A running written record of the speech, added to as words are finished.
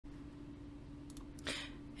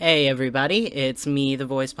Hey everybody, it's me, the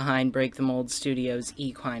voice behind Break the Mold Studios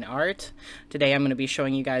Equine Art. Today I'm going to be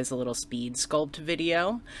showing you guys a little speed sculpt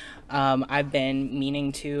video. I've been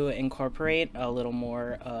meaning to incorporate a little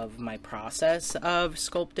more of my process of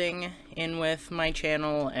sculpting in with my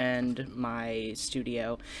channel and my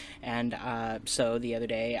studio, and so the other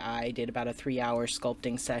day I did about a 3-hour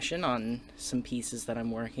sculpting session on some pieces that I'm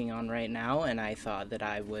working on right now, and I thought that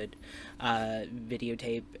I would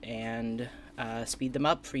videotape and speed them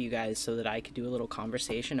up for you guys so that I could do a little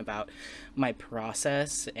conversation about my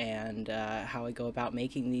process and how I go about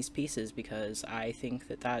making these pieces, because I think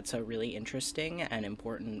that that's a really interesting and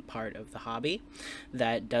important part of the hobby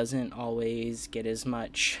that doesn't always get as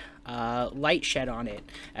much light shed on it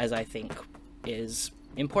as I think is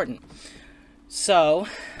important. So,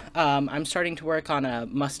 I'm starting to work on a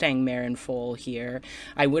Mustang, Mare, and Foal here.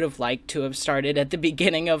 I would have liked to have started at the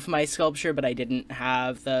beginning of my sculpture, but I didn't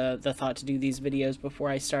have the thought to do these videos before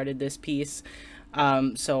I started this piece.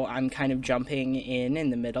 So I'm kind of jumping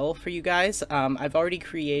in the middle for you guys. I've already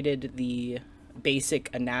created the basic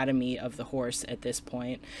anatomy of the horse at this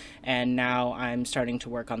point, and now I'm starting to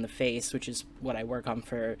work on the face, which is what I work on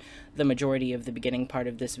for the majority of the beginning part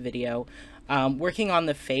of this video. Working on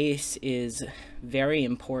the face is very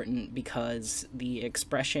important because the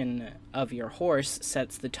expression of your horse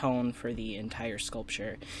sets the tone for the entire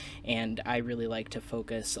sculpture, and I really like to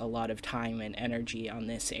focus a lot of time and energy on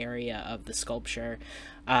this area of the sculpture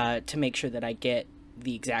to make sure that I get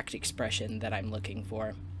the exact expression that I'm looking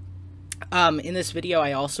for. In this video,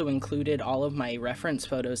 I also included all of my reference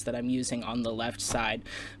photos that I'm using on the left side,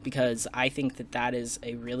 because I think that that is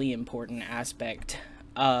a really important aspect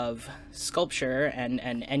of sculpture and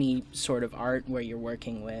any sort of art where you're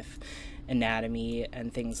working with anatomy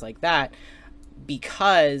and things like that,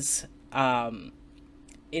 because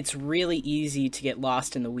it's really easy to get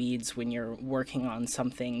lost in the weeds when you're working on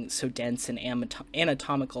something so dense and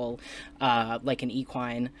anatomical like an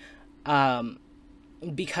equine.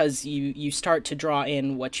 Because you start to draw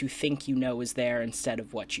in what you think you know is there instead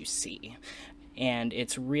of what you see. And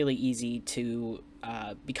it's really easy to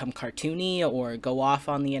become cartoony or go off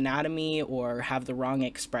on the anatomy or have the wrong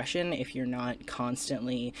expression if you're not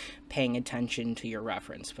constantly paying attention to your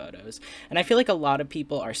reference photos. And I feel like a lot of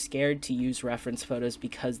people are scared to use reference photos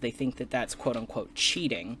because they think that that's quote-unquote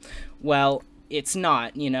cheating. Well, it's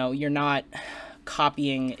not. You know, you're not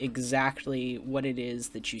copying exactly what it is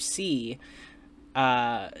that you see.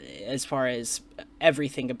 As far as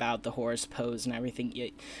everything about the horse, pose, and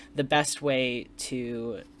everything, the best way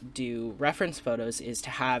to do reference photos is to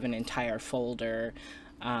have an entire folder.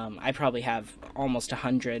 I probably have almost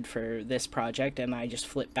 100 for this project, and I just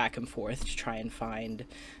flip back and forth to try and find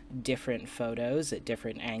different photos at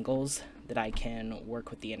different angles that I can work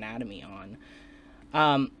with the anatomy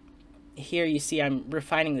on. Here you see I'm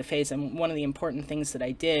refining the face, and one of the important things that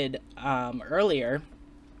I did earlier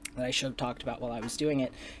that I should have talked about while I was doing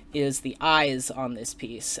it is the eyes on this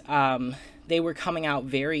piece. They were coming out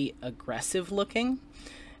very aggressive looking,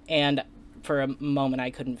 and for a moment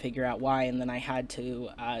I couldn't figure out why, and then I had to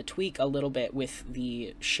tweak a little bit with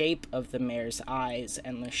the shape of the mare's eyes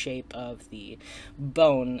and the shape of the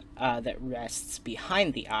bone that rests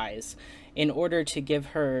behind the eyes in order to give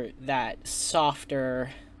her that softer,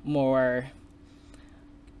 more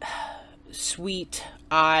sweet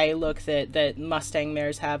eye look that Mustang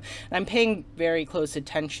mares have. And I'm paying very close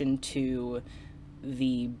attention to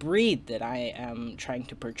the breed that I am trying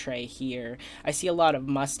to portray here. I see a lot of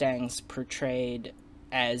Mustangs portrayed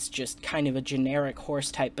as just kind of a generic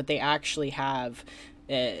horse type, but they actually have,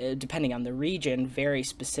 depending on the region, very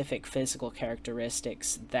specific physical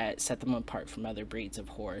characteristics that set them apart from other breeds of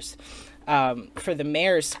horse. For the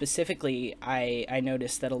mares specifically, I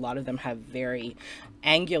noticed that a lot of them have very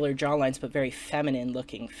angular jawlines, but very feminine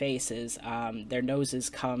looking faces. Their noses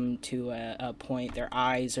come to a point, their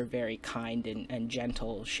eyes are very kind and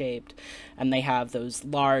gentle shaped, and they have those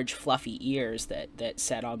large fluffy ears that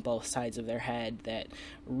set on both sides of their head that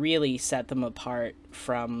really set them apart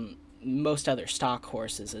from most other stock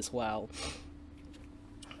horses as well.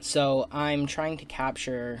 So I'm trying to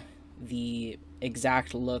capture the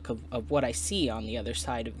exact look of what I see on the other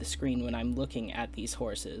side of the screen when I'm looking at these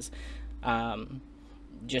horses.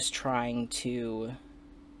 Just trying to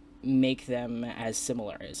make them as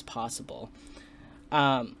similar as possible.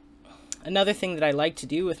 Another thing that I like to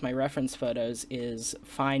do with my reference photos is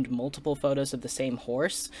find multiple photos of the same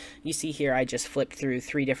horse. You see here I just flipped through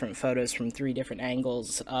 3 different photos from 3 different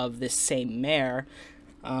angles of this same mare.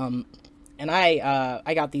 And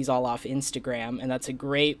I got these all off Instagram, and that's a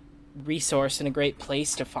great resource and a great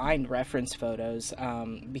place to find reference photos,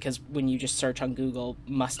 because when you just search on Google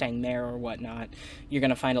Mustang Mare or whatnot, you're going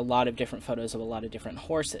to find a lot of different photos of a lot of different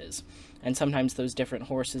horses, and sometimes those different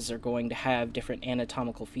horses are going to have different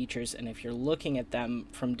anatomical features, and if you're looking at them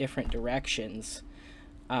from different directions,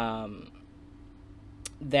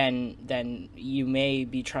 then you may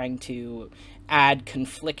be trying to add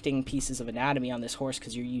conflicting pieces of anatomy on this horse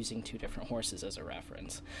because you're using two different horses as a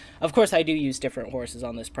reference. Of course, I do use different horses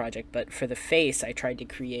on this project, but for the face, I tried to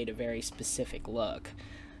create a very specific look,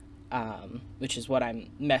 which is what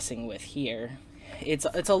I'm messing with here. It's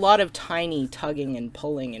a lot of tiny tugging and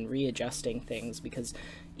pulling and readjusting things, because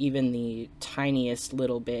even the tiniest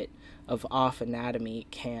little bit of off anatomy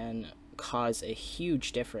can cause a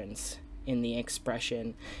huge difference in the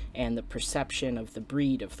expression and the perception of the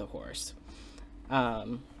breed of the horse.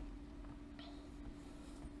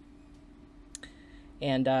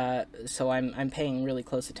 So I'm paying really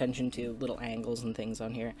close attention to little angles and things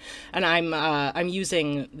on here, and I'm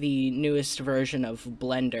using the newest version of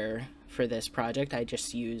Blender for this project. I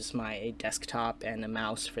just use my desktop and a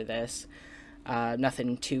mouse for this.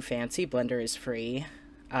 Nothing too fancy. Blender is free.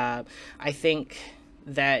 I think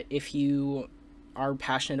that if you are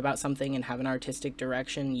passionate about something and have an artistic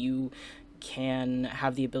direction, you can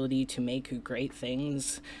have the ability to make great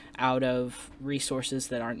things out of resources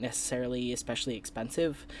that aren't necessarily especially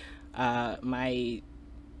expensive. My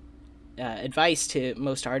advice to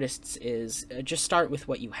most artists is just start with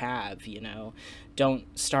what you have, you know. Don't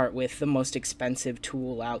start with the most expensive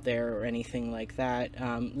tool out there or anything like that.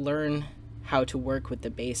 Learn how to work with the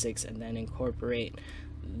basics and then incorporate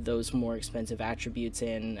those more expensive attributes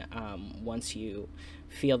in once you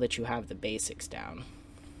feel that you have the basics down.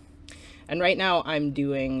 And right now I'm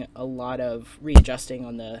doing a lot of readjusting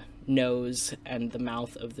on the nose and the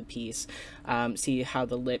mouth of the piece. See how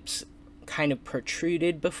the lips kind of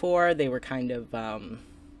protruded before? They were kind of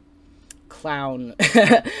clown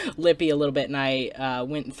lippy a little bit, and I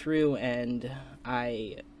went through and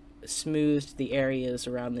I smoothed the areas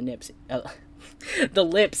around the nips, the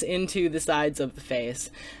lips into the sides of the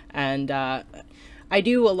face. And I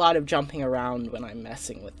do a lot of jumping around when I'm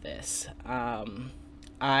messing with this.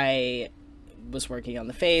 I was working on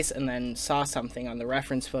the face and then saw something on the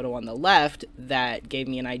reference photo on the left that gave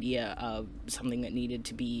me an idea of something that needed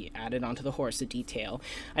to be added onto the horse, a detail.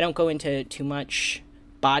 I don't go into too much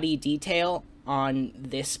body detail on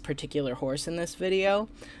this particular horse in this video,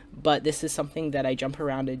 but this is something that I jump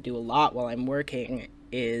around and do a lot while I'm working.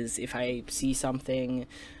 Is if I see something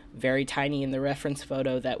very tiny in the reference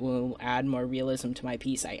photo that will add more realism to my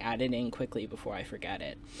piece, I add it in quickly before I forget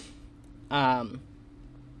it.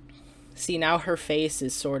 See, now her face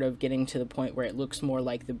is sort of getting to the point where it looks more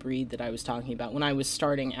like the breed that I was talking about. When I was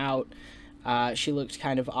starting out, she looked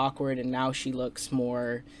kind of awkward, and now she looks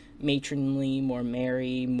more matronly, more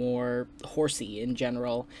merry, more horsey in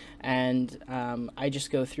general. And I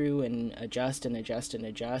just go through and adjust and adjust and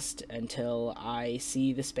adjust until I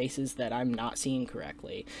see the spaces that I'm not seeing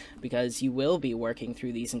correctly, because you will be working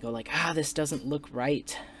through these and go like, this doesn't look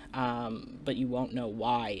right. But you won't know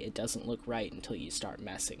why it doesn't look right until you start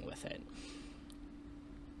messing with it.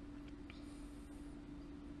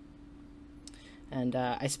 And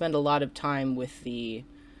I spend a lot of time with the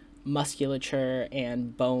musculature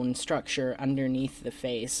and bone structure underneath the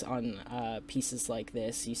face on pieces like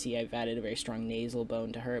this. You see I've added a very strong nasal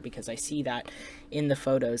bone to her because I see that in the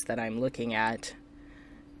photos that I'm looking at.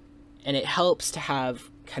 And it helps to have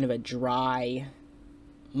kind of a dry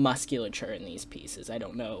musculature in these pieces. I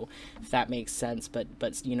don't know if that makes sense, but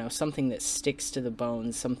you know, something that sticks to the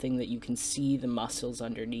bones, something that you can see the muscles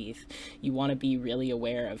underneath. You want to be really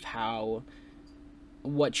aware of how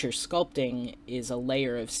what you're sculpting is a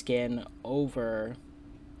layer of skin over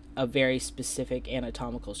a very specific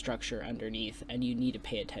anatomical structure underneath, and you need to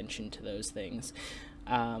pay attention to those things.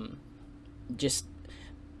 Just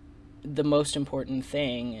the most important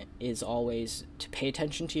thing is always to pay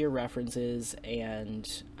attention to your references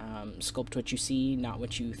and sculpt what you see, not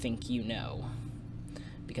what you think you know,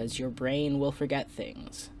 because your brain will forget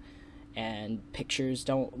things and pictures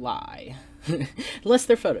don't lie unless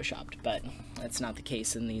they're photoshopped, but that's not the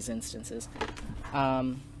case in these instances.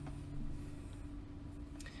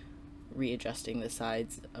 Readjusting the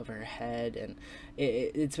sides of her head, and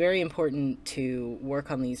it's very important to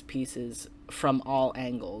work on these pieces from all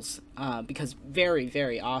angles, because very,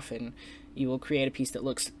 very often you will create a piece that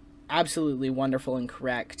looks absolutely wonderful and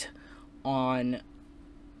correct on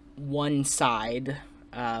one side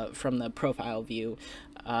from the profile view,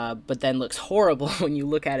 but then looks horrible when you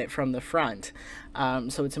look at it from the front.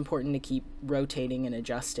 So it's important to keep rotating and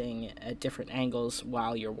adjusting at different angles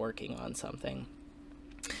while you're working on something.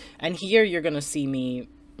 And here you're going to see me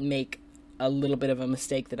make a little bit of a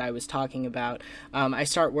mistake that I was talking about. I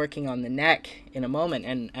start working on the neck in a moment,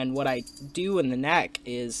 and what I do in the neck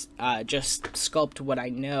is just sculpt what I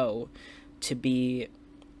know to be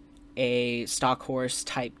a stock horse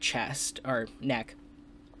type chest or neck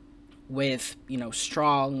with, you know,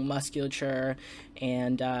 strong musculature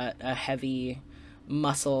and a heavy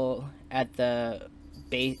muscle at the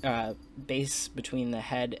base between the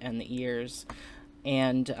head and the ears.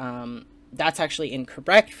 And that's actually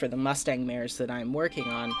incorrect for the Mustang mares that I'm working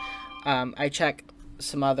on. I check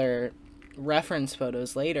some other reference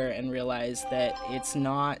photos later and realize that it's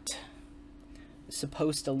not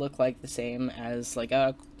supposed to look like the same as, like,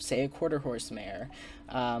 say a quarter horse mare.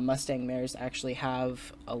 Mustang mares actually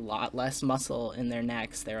have a lot less muscle in their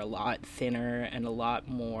necks. They're a lot thinner and a lot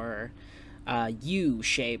more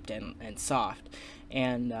U-shaped and soft.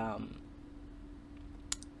 And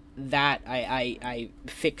that I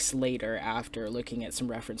fix later after looking at some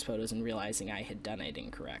reference photos and realizing I had done it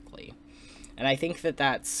incorrectly. And I think that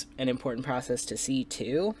that's an important process to see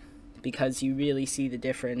too, because you really see the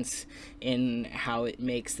difference in how it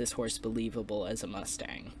makes this horse believable as a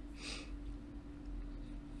Mustang.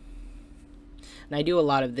 And I do a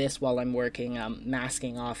lot of this while I'm working,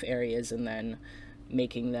 masking off areas and then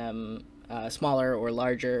making them smaller or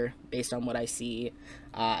larger based on what I see.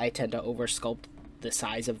 I tend to over sculpt the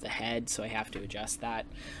size of the head, so I have to adjust that.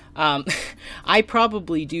 I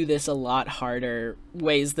probably do this a lot harder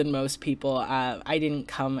ways than most people. I didn't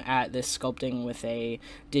come at this sculpting with a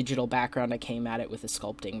digital background. I came at it with a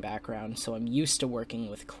sculpting background, so I'm used to working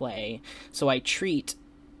with clay. So I treat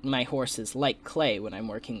my horses like clay when I'm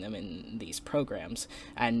working them in these programs,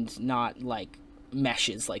 and not like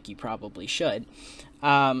meshes like you probably should.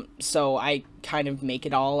 So I kind of make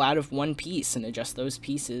it all out of one piece and adjust those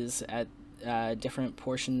pieces at different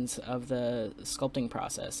portions of the sculpting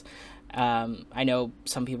process. I know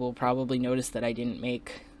some people probably noticed that I didn't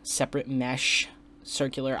make separate mesh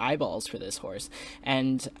circular eyeballs for this horse,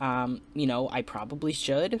 and you know, I probably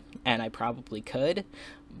should and I probably could,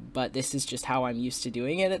 but this is just how I'm used to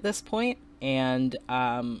doing it at this point, and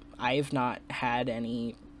I've not had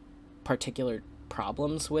any particular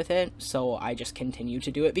problems with it, so I just continue to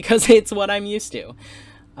do it because it's what I'm used to.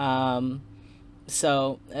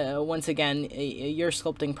 So once again, your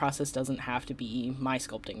sculpting process doesn't have to be my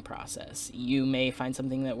sculpting process. You may find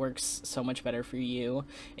something that works so much better for you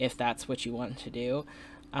if that's what you want to do,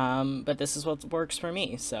 but this is what works for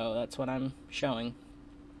me, so that's what I'm showing.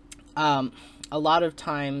 A lot of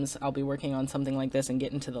times I'll be working on something like this and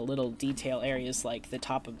get into the little detail areas like the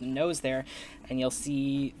top of the nose there, and you'll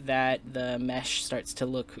see that the mesh starts to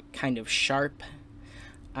look kind of sharp.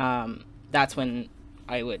 That's when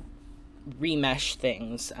I would remesh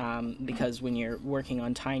things, because when you're working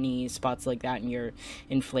on tiny spots like that and you're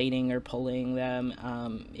inflating or pulling them,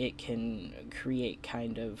 it can create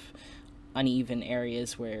kind of uneven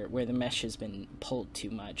areas where the mesh has been pulled too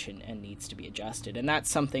much and needs to be adjusted, and that's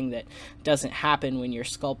something that doesn't happen when you're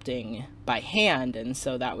sculpting by hand. And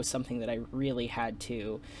so that was something that I really had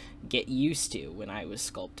to get used to when I was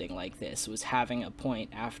sculpting like this, was having a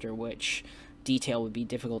point after which detail would be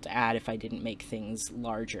difficult to add if I didn't make things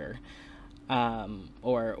larger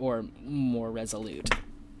or more resolute.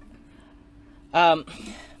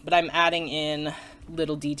 But I'm adding in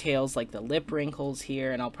little details like the lip wrinkles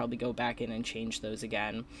here, and I'll probably go back in and change those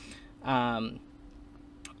again.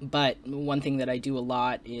 But one thing that I do a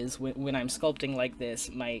lot is when I'm sculpting like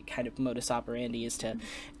this, my kind of modus operandi is to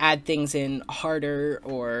add things in harder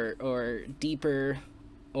or deeper,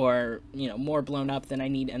 or, you know, more blown up than I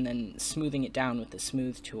need, and then smoothing it down with the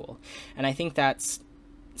smooth tool. And I think that's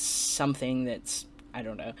something that's, I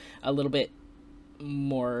don't know, a little bit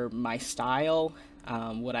more my style,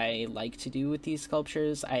 what I like to do with these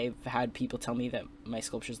sculptures. I've had people tell me that my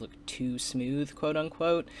sculptures look too smooth, quote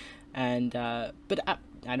unquote, and but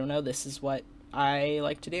I don't know, this is what I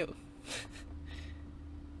like to do.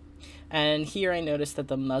 And here I noticed that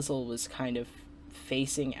the muzzle was kind of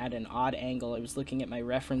facing at an odd angle. I was looking at my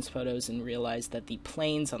reference photos and realized that the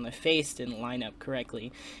planes on the face didn't line up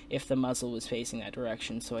correctly if the muzzle was facing that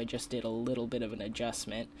direction, so I just did a little bit of an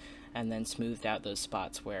adjustment and then smoothed out those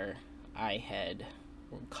spots where I had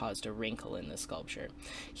caused a wrinkle in the sculpture.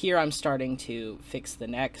 Here I'm starting to fix the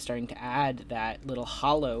neck, starting to add that little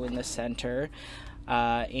hollow in the center,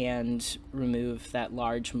 and remove that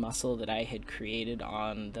large muscle that I had created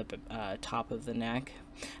on the top of the neck,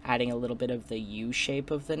 adding a little bit of the U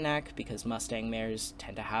shape of the neck, because Mustang mares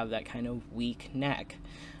tend to have that kind of weak neck,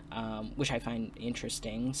 which I find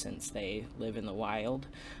interesting since they live in the wild.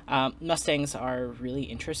 Mustangs are really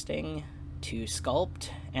interesting to sculpt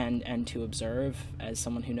and to observe. As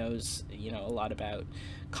someone who knows, you know, a lot about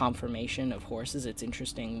conformation of horses, it's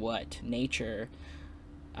interesting what nature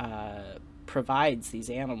provides these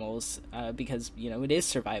animals, because, you know, it is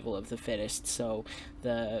survival of the fittest. So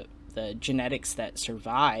the genetics that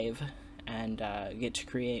survive and get to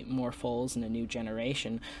create more foals in a new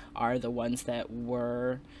generation are the ones that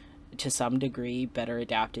were, to some degree, better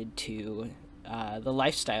adapted to the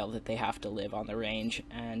lifestyle that they have to live on the range.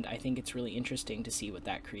 And I think it's really interesting to see what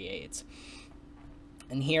that creates.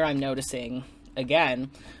 And here I'm noticing, again,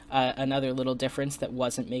 another little difference that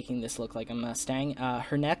wasn't making this look like a Mustang.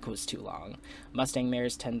 Her neck was too long. Mustang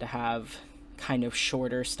mares tend to have kind of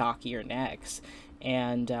shorter, stockier necks,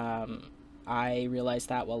 and I realized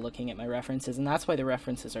that while looking at my references, and that's why the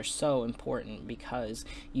references are so important, because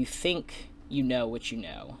you think you know what you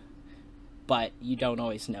know, but you don't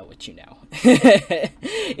always know what you know,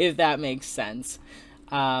 if that makes sense.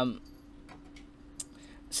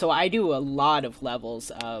 So I do a lot of levels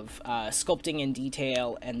of sculpting in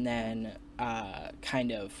detail, and then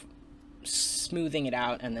kind of smoothing it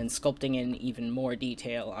out, and then sculpting in even more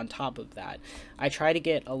detail on top of that. I try to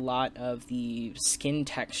get a lot of the skin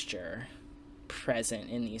texture present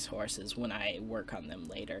in these horses when I work on them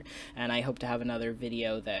later, and I hope to have another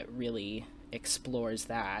video that really explores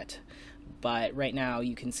that. But right now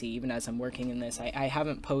you can see, even as I'm working in this, I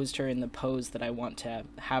haven't posed her in the pose that I want to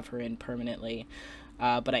have her in permanently,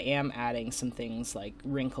 but I am adding some things like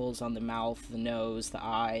wrinkles on the mouth, the nose, the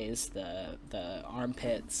eyes, the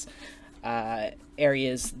armpits,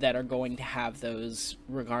 areas that are going to have those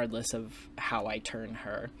regardless of how I turn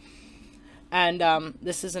her. And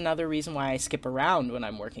this is another reason why I skip around when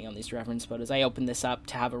I'm working on these reference photos. I opened this up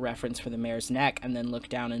to have a reference for the mare's neck, and then looked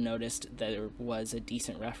down and noticed that there was a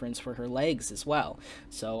decent reference for her legs as well.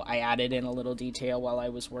 So I added in a little detail while I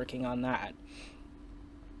was working on that.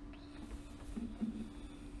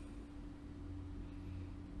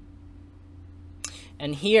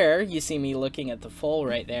 And here you see me looking at the foal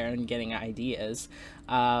right there and getting ideas.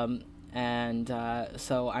 So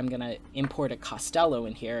I'm going to import a Costello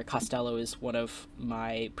in here. Costello is one of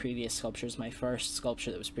my previous sculptures, my first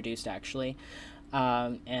sculpture that was produced, actually.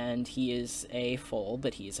 And he is a foal,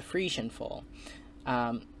 but he is a Frisian foal.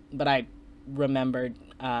 But I remembered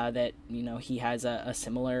that, you know, he has a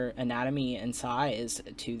similar anatomy and size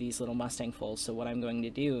to these little Mustang foals. So what I'm going to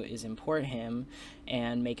do is import him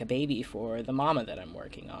and make a baby for the mama that I'm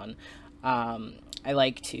working on. I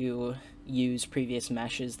like to use previous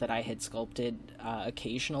meshes that I had sculpted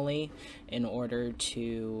occasionally in order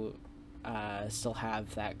to still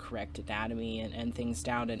have that correct anatomy and things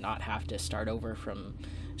down, and not have to start over from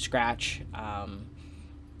scratch.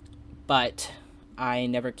 But I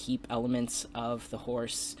never keep elements of the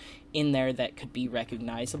horse in there that could be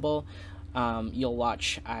recognizable. You'll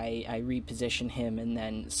watch I reposition him and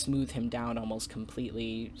then smooth him down almost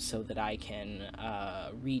completely so that I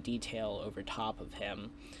can re-detail over top of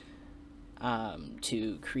him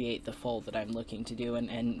to create the foal that I'm looking to do,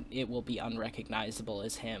 and it will be unrecognizable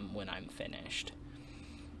as him when I'm finished.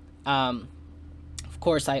 Of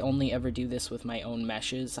course, I only ever do this with my own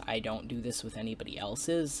meshes. I don't do this with anybody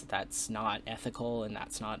else's. That's not ethical, and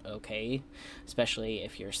that's not okay, especially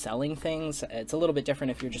if you're selling things. It's a little bit different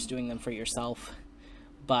if you're just doing them for yourself,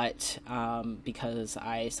 but because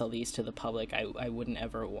I sell these to the public, I wouldn't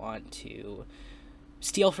ever want to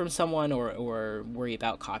steal from someone or worry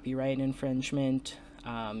about copyright infringement.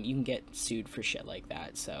 You can get sued for shit like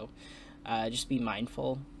that, so just be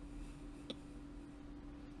mindful.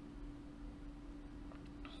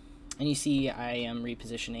 And you see I am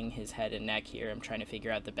repositioning his head and neck here. I'm trying to figure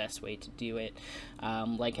out the best way to do it.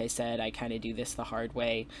 Like I said, I kind of do this the hard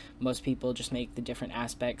way. Most people just make the different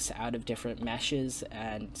aspects out of different meshes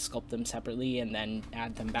and sculpt them separately and then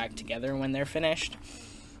add them back together when they're finished.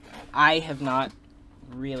 I have not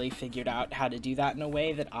really figured out how to do that in a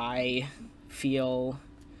way that I feel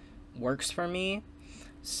works for me.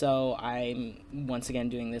 So I'm once again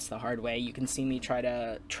doing this the hard way. You can see me try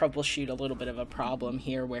to troubleshoot a little bit of a problem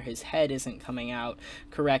here where his head isn't coming out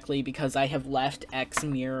correctly because I have left X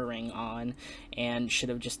mirroring on and should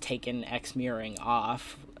have just taken X mirroring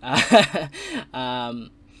off.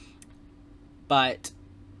 But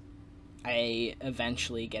I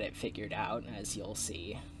eventually get it figured out, as you'll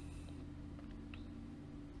see.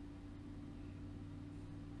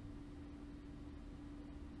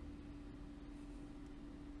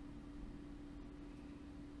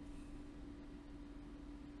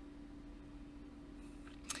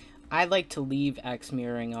 I like to leave X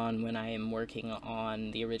mirroring on when I am working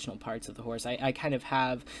on the original parts of the horse. I kind of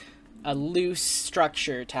have a loose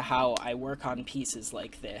structure to how I work on pieces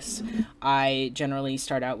like this. I generally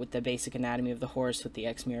start out with the basic anatomy of the horse with the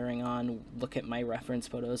X mirroring on, look at my reference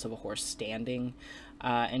photos of a horse standing,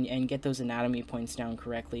 and get those anatomy points down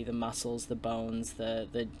correctly, the muscles, the bones,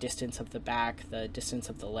 the distance of the back, the distance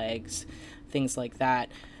of the legs, things like that.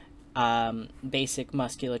 Basic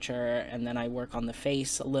musculature, and then I work on the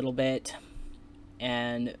face a little bit,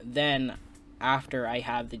 and then after I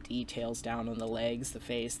have the details down on the legs, the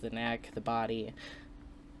face, the neck, the body,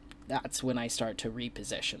 that's when I start to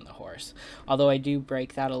reposition the horse. Although I do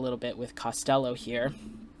break that a little bit with Costello here,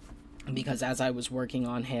 because as I was working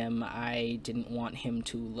on him, I didn't want him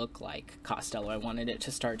to look like Costello. I wanted it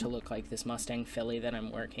to start to look like this Mustang filly that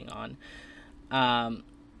I'm working on.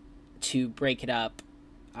 To break it up,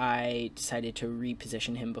 I decided to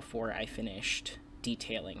reposition him before I finished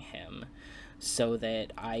detailing him, so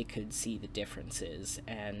that I could see the differences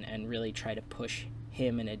and really try to push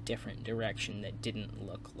him in a different direction that didn't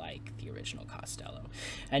look like the original Costello.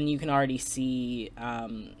 And you can already see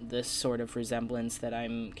this sort of resemblance that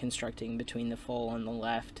I'm constructing between the foal on the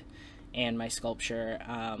left and my sculpture.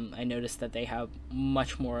 I noticed that they have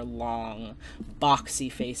much more long,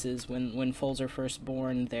 boxy faces. When foals are first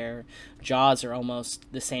born, their jaws are almost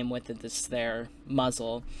the same width as their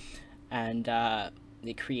muzzle, and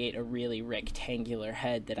they create a really rectangular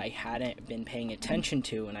head that I hadn't been paying attention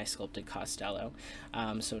to when I sculpted Costello.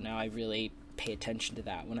 So now I really pay attention to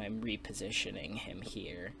that when I'm repositioning him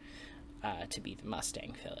here to be the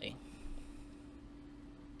Mustang filly.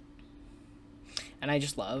 And I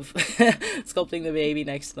just love sculpting the baby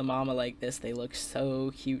next to the mama like this. They look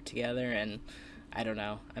so cute together, and I don't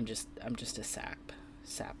know, I'm just a sap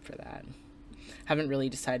for that. Haven't really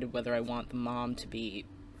decided whether I want the mom to be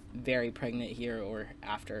very pregnant here or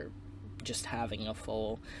after just having a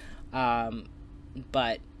foal,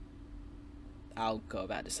 but I'll go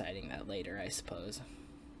about deciding that later, I suppose.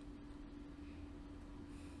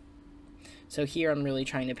 So here I'm really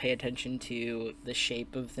trying to pay attention to the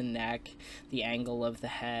shape of the neck, the angle of the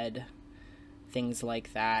head, things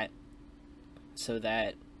like that, so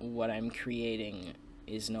that what I'm creating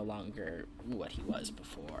is no longer what he was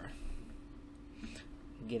before.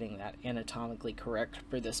 Getting that anatomically correct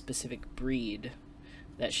for the specific breed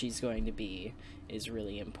that she's going to be is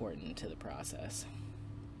really important to the process.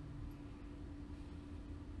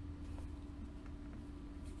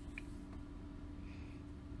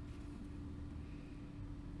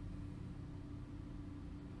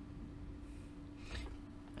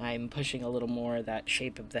 I'm pushing a little more of that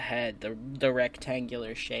shape of the head, the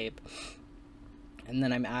rectangular shape, and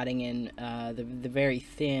then I'm adding in the very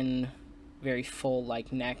thin, very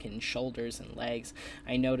full-like neck and shoulders and legs.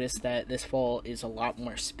 I noticed that this foal is a lot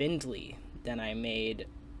more spindly than I made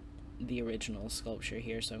the original sculpture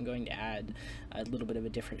here, so I'm going to add a little bit of a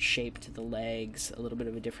different shape to the legs, a little bit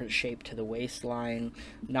of a different shape to the waistline,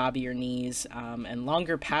 knobbier knees, and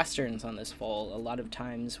longer pasterns on this foal. A lot of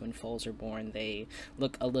times when foals are born, they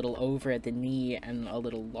look a little over at the knee and a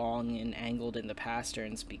little long and angled in the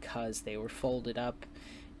pasterns because they were folded up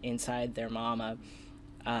inside their mama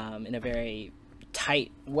in a very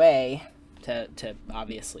tight way to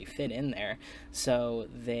obviously fit in there, so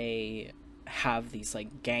they have these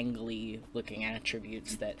like gangly looking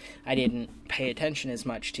attributes that I didn't pay attention as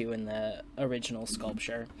much to in the original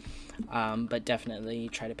sculpture, but definitely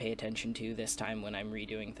try to pay attention to this time when I'm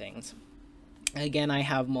redoing things. Again, I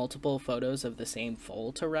have multiple photos of the same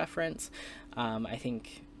foal to reference. I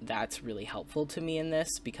think that's really helpful to me in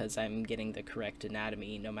this because I'm getting the correct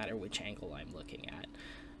anatomy no matter which angle I'm looking at.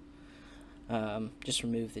 Just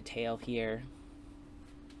remove the tail here.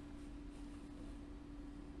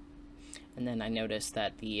 And then I noticed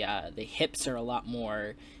that the hips are a lot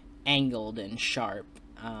more angled and sharp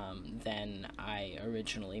than I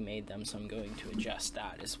originally made them, so I'm going to adjust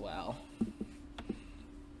that as well.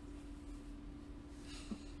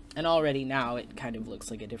 And already now it kind of looks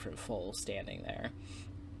like a different foal standing there.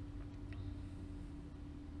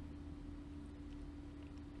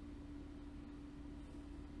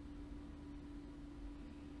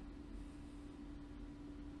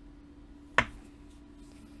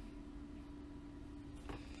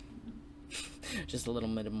 Just a little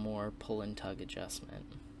bit more pull and tug adjustment.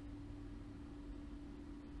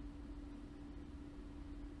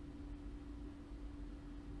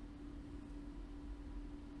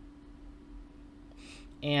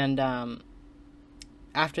 And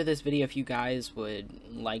after this video, if you guys would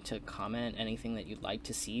like to comment anything that you'd like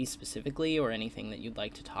to see specifically, or anything that you'd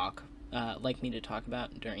like to like me to talk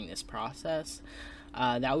about during this process,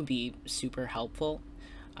 that would be super helpful.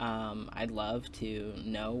 I'd love to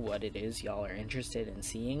know what it is y'all are interested in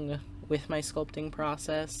seeing with my sculpting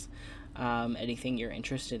process, anything you're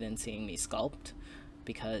interested in seeing me sculpt,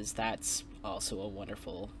 because that's also a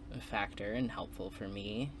wonderful factor and helpful for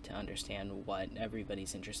me to understand what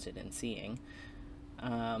everybody's interested in seeing.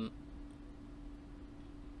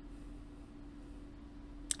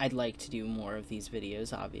 I'd like to do more of these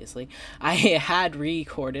videos, obviously. I had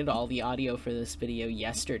recorded all the audio for this video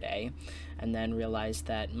yesterday, and then realized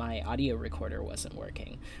that my audio recorder wasn't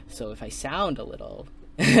working. So if I sound a little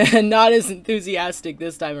not as enthusiastic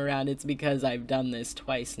this time around, it's because I've done this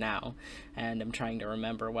twice now, and I'm trying to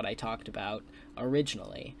remember what I talked about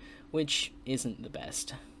originally, which isn't the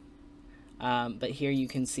best. But here you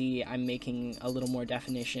can see I'm making a little more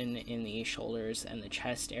definition in the shoulders and the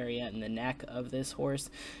chest area and the neck of this horse,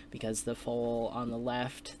 because the foal on the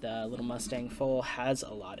left, the little Mustang foal, has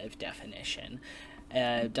a lot of definition.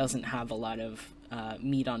 Doesn't have a lot of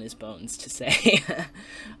meat on his bones, to say.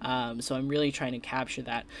 So I'm really trying to capture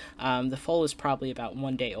that. The foal is probably about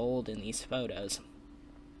 1 day old in these photos.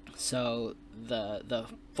 So the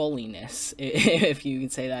foaliness, if you can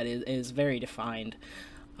say that, is very defined.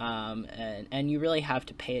 And you really have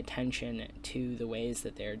to pay attention to the ways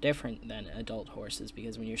that they're different than adult horses,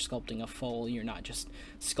 because when you're sculpting a foal, you're not just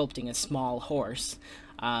sculpting a small horse.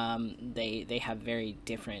 They have very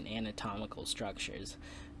different anatomical structures.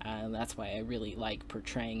 That's why I really like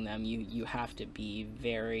portraying them. You have to be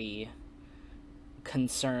very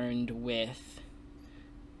concerned with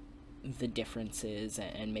the differences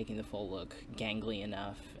and making the foal look gangly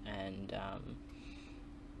enough, and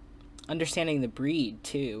understanding the breed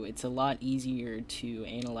too. It's a lot easier to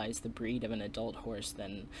analyze the breed of an adult horse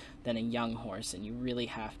than a young horse, and you really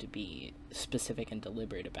have to be specific and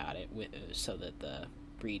deliberate about it so that the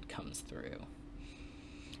breed comes through.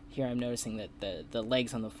 Here I'm noticing that the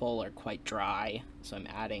legs on the foal are quite dry, so I'm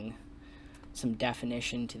adding some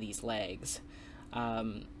definition to these legs.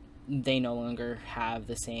 They no longer have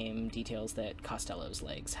the same details that Costello's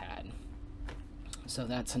legs had. So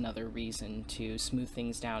that's another reason to smooth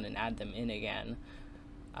things down and add them in again,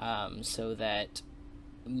 so that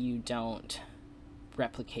you don't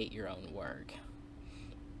replicate your own work.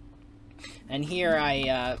 And here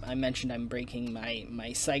I mentioned I'm breaking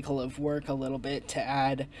my cycle of work a little bit to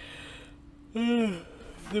add the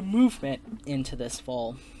movement into this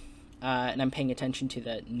foal. And I'm paying attention to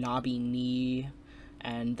the knobby knee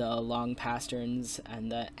and the long pasterns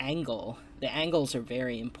and the angle. The angles are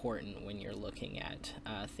very important when you're looking at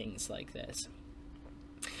things like this.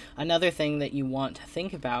 Another thing that you want to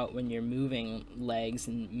think about when you're moving legs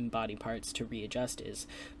and body parts to readjust is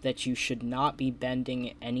that you should not be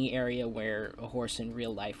bending any area where a horse in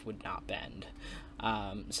real life would not bend.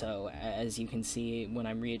 So as you can see, when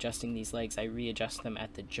I'm readjusting these legs, I readjust them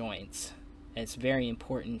at the joints. It's very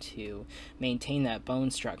important to maintain that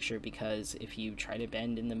bone structure, because if you try to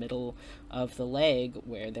bend in the middle of the leg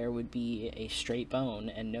where there would be a straight bone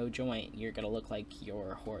and no joint, you're going to look like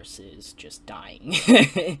your horse is just dying.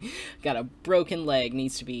 Got a broken leg,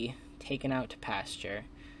 needs to be taken out to pasture.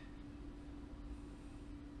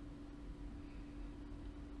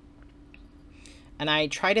 And I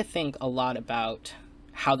try to think a lot about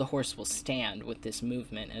how the horse will stand with this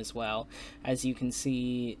movement as well. As you can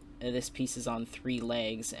see, this piece is on 3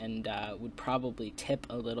 legs and would probably tip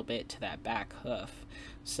a little bit to that back hoof.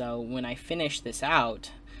 So when I finish this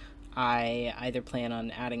out, I either plan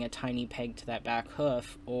on adding a tiny peg to that back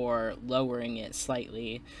hoof or lowering it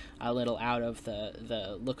slightly a little out of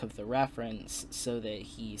the look of the reference so that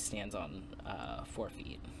he stands on 4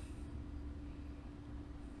 feet.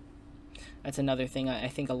 That's another thing I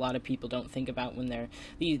think a lot of people don't think about when they're...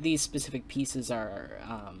 These specific pieces are...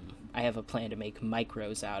 I have a plan to make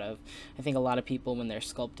micros out of. I think a lot of people, when they're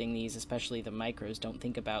sculpting these, especially the micros, don't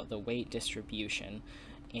think about the weight distribution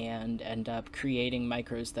and end up creating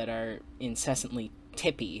micros that are incessantly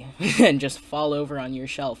tippy and just fall over on your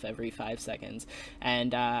shelf every 5 seconds.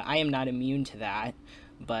 And I am not immune to that,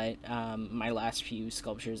 but my last few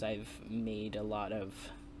sculptures I've made a lot of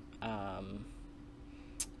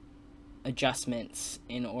adjustments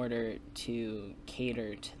in order to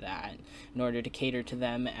cater to that, in order to cater to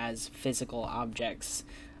them as physical objects,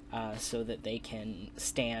 so that they can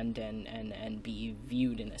stand and be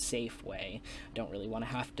viewed in a safe way. I don't really want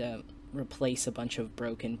to have to replace a bunch of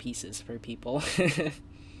broken pieces for people.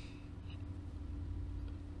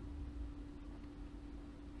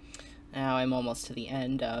 Now I'm almost to the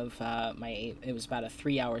end of it was about a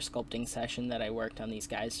 3-hour sculpting session that I worked on these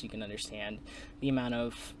guys, so you can understand the amount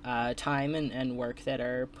of time and work that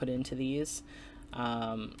are put into these.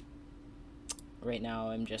 Right now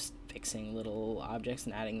I'm just fixing little objects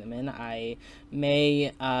and adding them in. I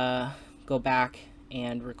may go back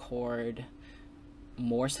and record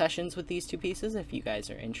more sessions with these two pieces if you guys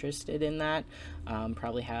are interested in that.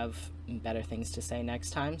 Probably have better things to say next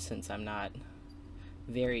time, since I'm not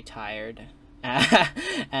very tired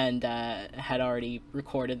and had already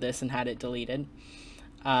recorded this and had it deleted.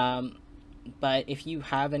 But if you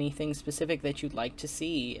have anything specific that you'd like to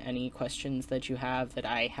see, any questions that you have that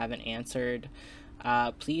I haven't answered,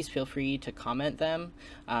 please feel free to comment them.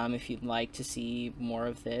 If you'd like to see more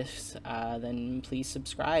of this, then please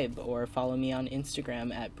subscribe or follow me on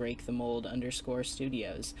Instagram at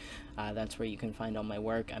breakthemold_studios. That's where you can find all my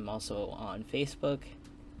work. I'm also on Facebook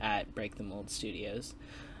at Break the Mold Studios.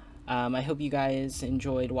 I hope you guys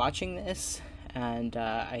enjoyed watching this, and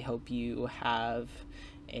I hope you have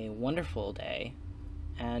a wonderful day,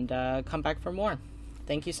 and come back for more.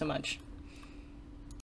 Thank you so much.